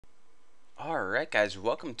Alright guys,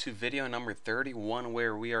 welcome to video number 31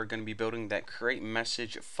 where we are going to be building that create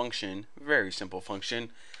message function. Very simple function.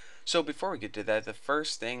 So before we get to that, the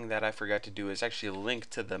first thing that I forgot to do is actually link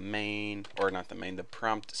to the main, or not the main, the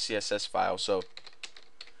prompt CSS file. So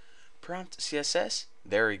prompt CSS,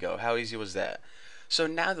 there we go. How easy was that? So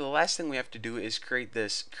now the last thing we have to do is create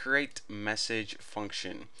this create message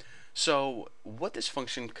function. So what this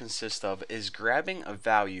function consists of is grabbing a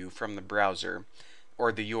value from the browser,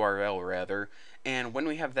 or the URL rather, and when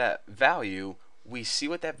we have that value, we see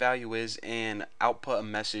what that value is and output a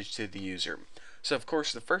message to the user. So of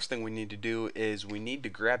course the first thing we need to do is we need to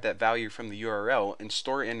grab that value from the URL and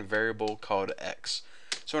store it in a variable called x.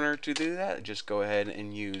 So in order to do that, just go ahead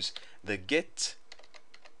and use the get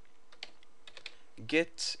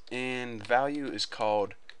and value is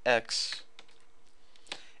called x.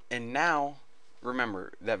 And now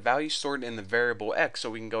remember that value stored in the variable x, so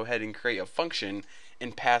we can go ahead and create a function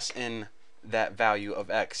and pass in that value of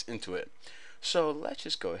x into it. So let's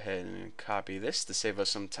just go ahead and copy this to save us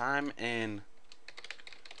some time, and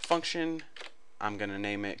function, I'm gonna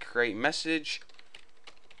name it create message,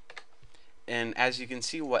 and as you can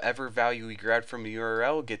see, whatever value we grabbed from the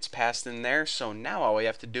URL gets passed in there. So now all we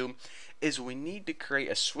have to do is we need to create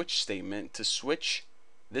a switch statement to switch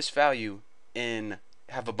this value in,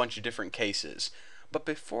 have a bunch of different cases. But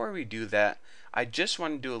before we do that, I just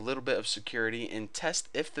want to do a little bit of security and test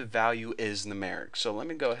if the value is numeric. So let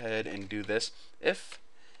me go ahead and do this. If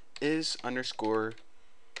is underscore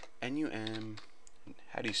num,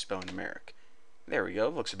 how do you spell numeric? There we go,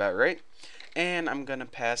 looks about right. And I'm gonna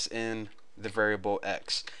pass in the variable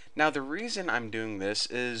x. Now the reason I'm doing this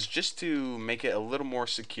is just to make it a little more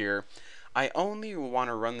secure. I only want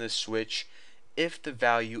to run this switch if the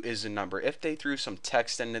value is a number. If they threw some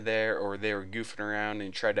text into there, or they were goofing around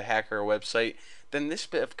and tried to hack our website, then this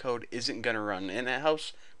bit of code isn't going to run, and it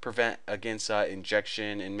helps prevent against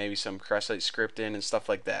injection and maybe some cross-site scripting and stuff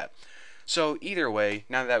like that. So either way,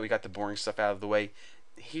 now that we got the boring stuff out of the way,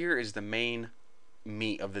 here is the main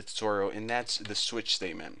meat of the tutorial, and that's the switch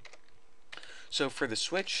statement. So for the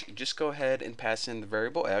switch, just go ahead and pass in the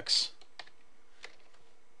variable x.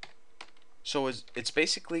 So it's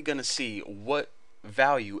basically going to see what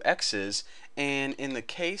value x is, and in the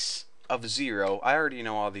case of 0, I already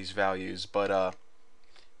know all these values, but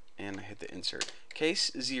and I hit the insert.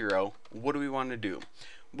 Case 0, what do we want to do?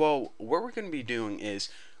 Well, what we're going to be doing is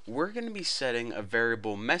we're going to be setting a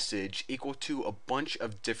variable message equal to a bunch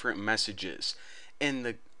of different messages, and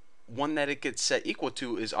the one that it gets set equal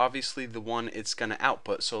to is obviously the one it's going to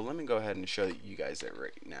output. So let me go ahead and show you guys that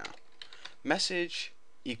right now. Message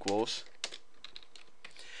equals,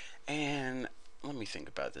 and let me think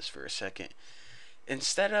about this for a second.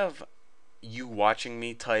 Instead of you watching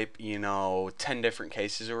me type, 10 different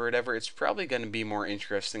cases or whatever, it's probably going to be more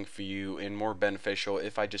interesting for you and more beneficial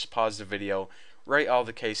if I just pause the video, write all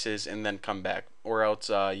the cases, and then come back, or else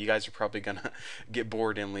you guys are probably going to get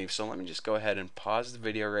bored and leave. So let me just go ahead and pause the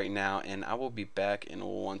video right now, and I will be back in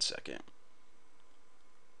 1 second.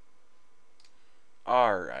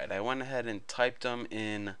 Alright, I went ahead and typed them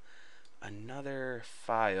in another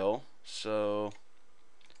file, so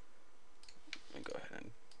let me go ahead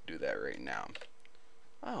and do that right now.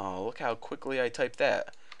 Oh, look how quickly I typed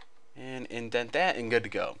that, and indent that, and good to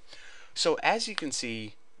go. So as you can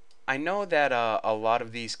see, I know that a lot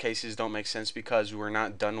of these cases don't make sense because we're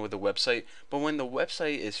not done with the website, but when the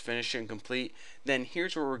website is finished and complete, then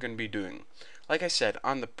here's what we're going to be doing. Like I said,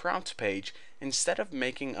 on the prompt page, instead of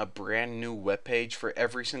making a brand new web page for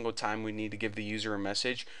every single time we need to give the user a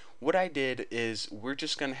message, what I did is we're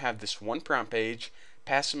just going to have this one prompt page,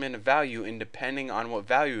 pass them in a value, and depending on what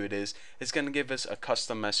value it is, it's going to give us a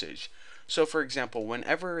custom message. So for example,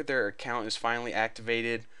 whenever their account is finally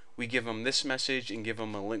activated, we give them this message and give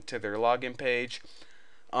them a link to their login page.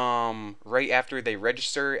 Right after they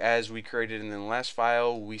register, as we created in the last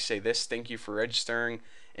file, we say this: thank you for registering,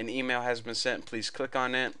 an email has been sent, please click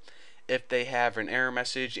on it. If they have an error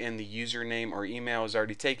message and the username or email is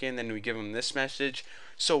already taken, then we give them this message.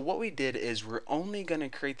 So what we did is we're only going to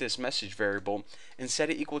create this message variable and set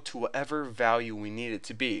it equal to whatever value we need it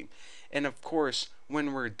to be. And of course,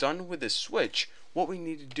 when we're done with this switch, what we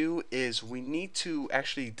need to do is we need to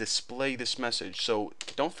actually display this message. So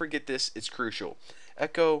don't forget this, it's crucial.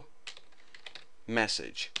 Echo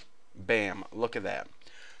message. Bam, look at that.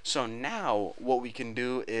 So now what we can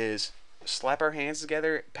do is slap our hands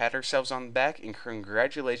together, pat ourselves on the back, and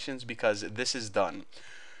congratulations, because this is done.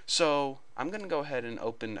 So I'm going to go ahead and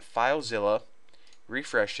open FileZilla,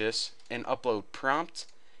 refresh this, and upload prompt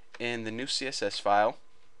in the new CSS file,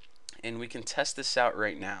 and we can test this out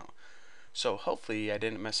right now. So hopefully I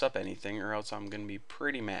didn't mess up anything, or else I'm going to be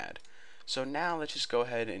pretty mad. So now let's just go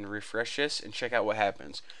ahead and refresh this and check out what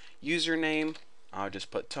happens. Username, I'll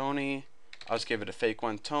just put Tony. I'll just give it a fake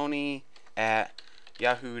one, Tony at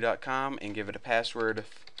yahoo.com, and give it a password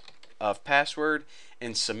of password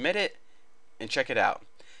and submit it and check it out.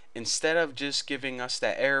 Instead of just giving us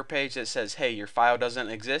that error page that says, hey, your file doesn't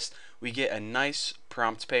exist, we get a nice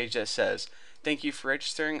prompt page that says, thank you for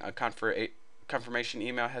registering. A confirmation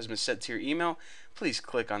email has been sent to your email. Please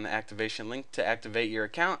click on the activation link to activate your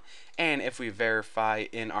account. And if we verify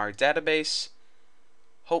in our database,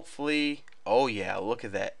 hopefully, oh yeah, look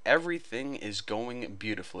at that. Everything is going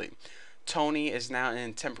beautifully. Tony is now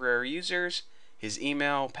in temporary users. His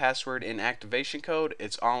email, password, and activation code,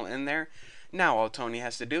 it's all in there. Now all Tony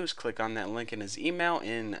has to do is click on that link in his email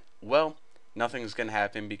and, well, nothing's going to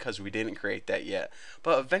happen because we didn't create that yet.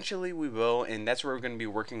 But eventually we will, and that's what we're going to be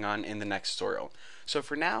working on in the next tutorial. So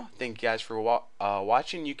for now, thank you guys for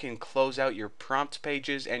watching. You can close out your prompt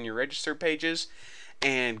pages and your register pages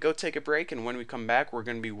and go take a break, and when we come back, we're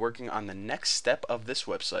going to be working on the next step of this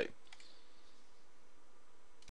website.